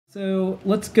So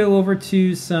let's go over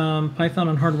to some Python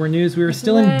on hardware news. We were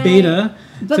still in beta.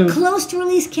 But so close to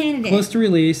release candidate. Close to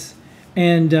release.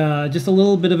 And just a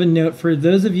little bit of a note for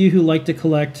those of you who like to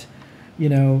collect, you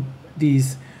know,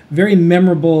 these very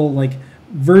memorable like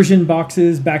version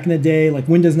boxes back in the day, like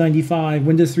Windows 95,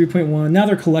 Windows 3.1. Now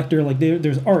they're collector, like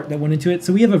there's art that went into it.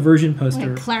 So we have a version poster.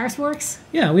 Like ClarisWorks?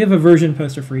 Yeah, we have a version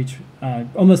poster for each,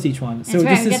 almost each one. So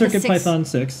this is CircuitPython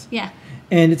 6. Yeah.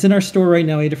 And it's in our store right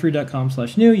now,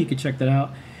 adafruit.com/new. You can check that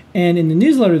out. And in the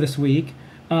newsletter this week,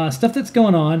 stuff that's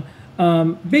going on.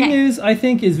 Big news, I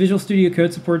think, is Visual Studio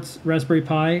Code supports Raspberry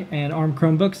Pi and ARM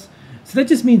Chromebooks. So that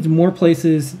just means more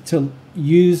places to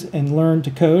use and learn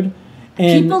to code.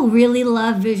 And people really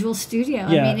love Visual Studio.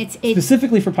 Yeah, I mean, it's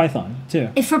specifically for Python too.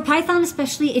 For Python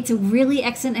especially, it's a really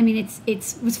excellent. I mean,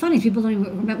 it's what's funny is people don't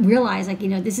even realize, like, you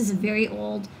know, this is a very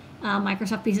old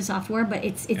Microsoft piece of software, but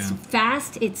it's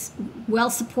fast, it's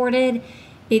well supported.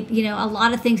 It, you know, a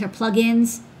lot of things are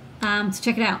plugins. So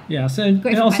check it out. Yeah. So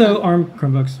and also Python. ARM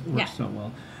Chromebooks work so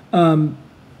well.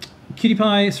 Cutie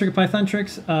Pie CircuitPython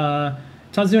tricks.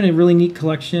 Todd's doing a really neat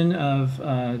collection of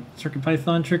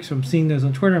CircuitPython tricks. So I'm seeing those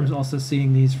on Twitter. I'm also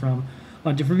seeing these from a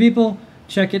lot of different people.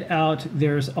 Check it out.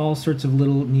 There's all sorts of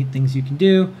little neat things you can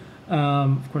do.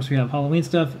 Of course, we have Halloween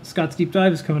stuff. Scott's Deep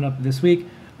Dive is coming up this week.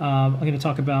 I'm going to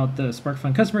talk about the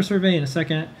SparkFun customer survey in a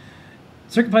second.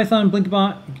 CircuitPython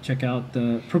Blinkbot. You can check out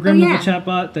the programmable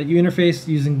chatbot that you interface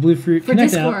using Bluefruit. For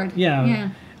Discord. Yeah.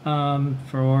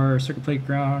 For Circuit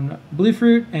Playground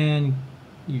Bluefruit, and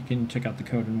you can check out the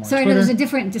code and more. Sorry, no, there's a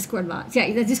different Discord bot.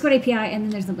 Yeah, the Discord API, and then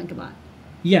there's the Blinkbot.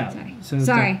 Yeah.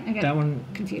 Sorry. I got that one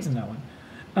confused. And that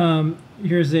one.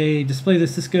 Here's a display the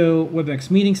Cisco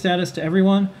WebEx meeting status to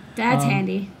everyone. That's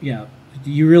handy. Yeah.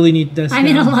 You really need this. I'm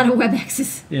in a lot of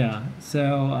WebExes. Yeah.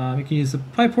 So you can use the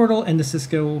PyPortal and the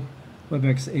Cisco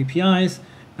WebEx APIs.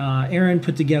 Aaron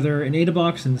put together an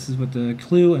AdaBox, and this is with the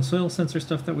Clue and soil sensor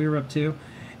stuff that we were up to.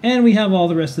 And we have all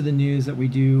the rest of the news that we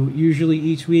do usually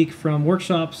each week, from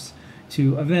workshops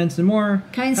to events and more.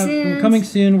 Coming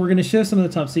soon. We're going to show some of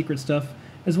the top secret stuff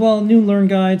as well. New Learn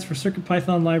guides for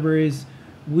CircuitPython libraries.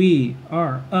 We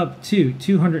are up to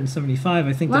 275.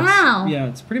 I think wow.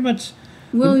 It's pretty much.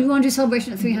 Well, you want to do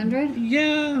celebration at 300?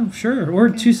 Yeah, sure. Or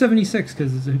 276,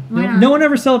 because no one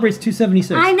ever celebrates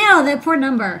 276. I know, that poor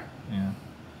number. Yeah.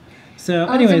 So,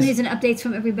 anyways. News and updates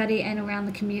from everybody and around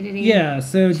the community. Yeah,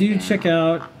 so do check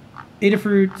out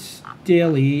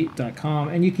adafruitdaily.com,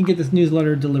 and you can get this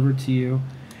newsletter delivered to you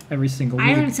every single week.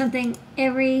 I learn something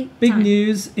every Big time.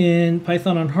 News in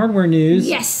Python on hardware news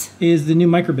is the new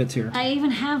microbits here. I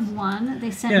even have one.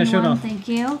 They sent me one. Thank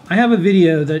you. I have a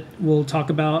video that will talk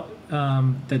about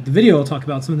some of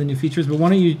the new features, but why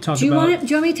don't you talk about... Do you want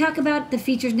me to talk about the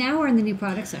features now or in the new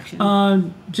product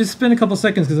section? Just spend a couple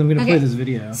seconds because I'm going to play this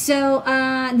video. So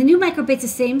the new microbit's the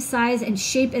same size and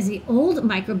shape as the old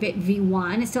microbit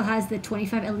V1. It still has the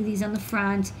 25 LEDs on the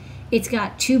front. It's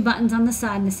got 2 buttons on the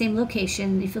side in the same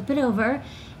location. You flip it over.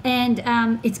 And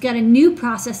it's got a new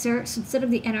processor. So instead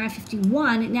of the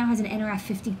NRF51, it now has an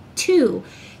NRF52.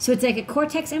 So it's like a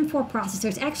Cortex M4 processor.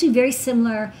 It's actually very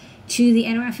similar to the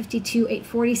NRF52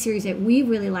 840 series that we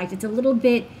really liked. It's a little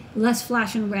bit less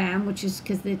flash and RAM, which is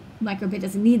because the microbit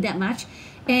doesn't need that much.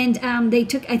 And they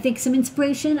took, I think, some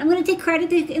inspiration. I'm going to take credit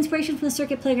the inspiration from the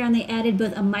Circuit Playground. They added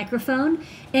both a microphone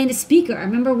and a speaker. I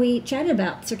remember we chatted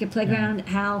about Circuit Playground,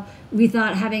 how we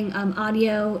thought having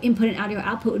audio input and audio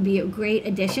output would be a great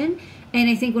addition. And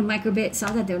I think when Microbit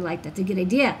saw that, they were like, that's a good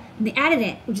idea. And they added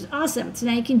it, which is awesome. So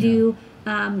now you can do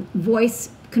voice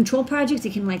control projects.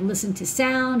 It can like listen to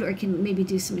sound, or it can maybe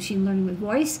do some machine learning with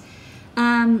voice.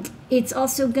 It's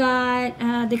also got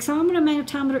the accelerometer and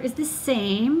magnetometer is the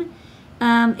same.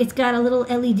 It's got a little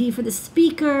LED for the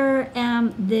speaker.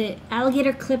 The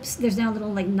alligator clips, there's now a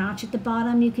little like notch at the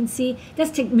bottom you can see.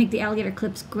 That's to make the alligator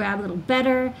clips grab a little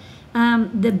better.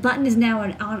 The button is now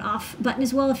an on-off button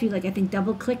as well if you like, I think,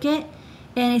 double click it.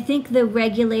 And I think the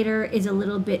regulator is a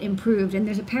little bit improved. And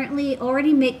there's apparently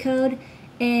already MakeCode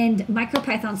and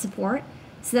MicroPython support.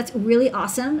 So that's really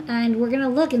awesome. And we're going to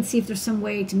look and see if there's some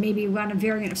way to maybe run a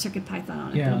variant of CircuitPython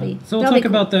on it. Yeah. So we'll talk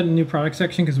about that in the new product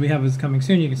section because we have this coming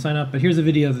soon. You can sign up. But here's a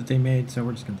video that they made, so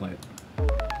we're just going to play it.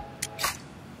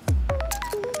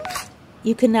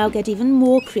 You can now get even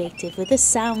more creative with the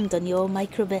sound on your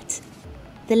microbit.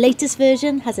 The latest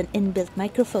version has an inbuilt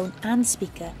microphone and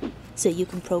speaker, so you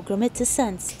can program it to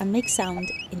sense and make sound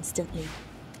instantly.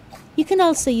 You can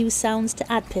also use sounds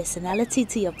to add personality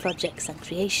to your projects and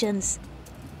creations.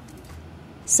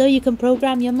 So you can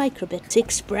program your microbit to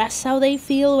express how they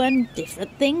feel when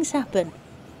different things happen.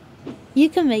 You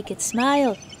can make it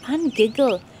smile and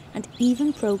giggle and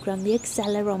even program the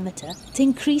accelerometer to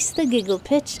increase the giggle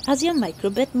pitch as your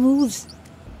microbit moves.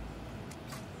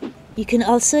 You can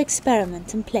also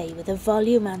experiment and play with the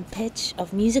volume and pitch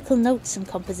of musical notes and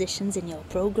compositions in your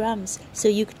programs, so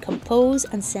you could compose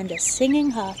and send a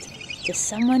singing heart to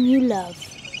someone you love.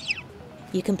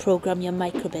 You can program your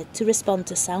microbit to respond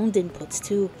to sound inputs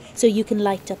too, so you can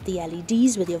light up the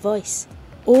LEDs with your voice,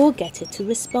 or get it to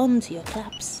respond to your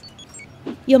claps.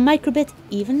 Your microbit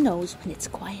even knows when it's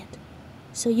quiet,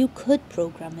 so you could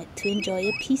program it to enjoy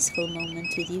a peaceful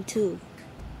moment with you too.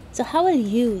 So how will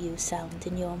you use sound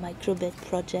in your microbit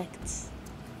projects?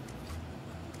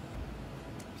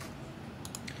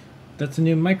 That's a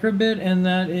new microbit, and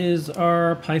that is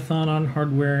our Python on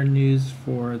hardware news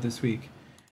for this week.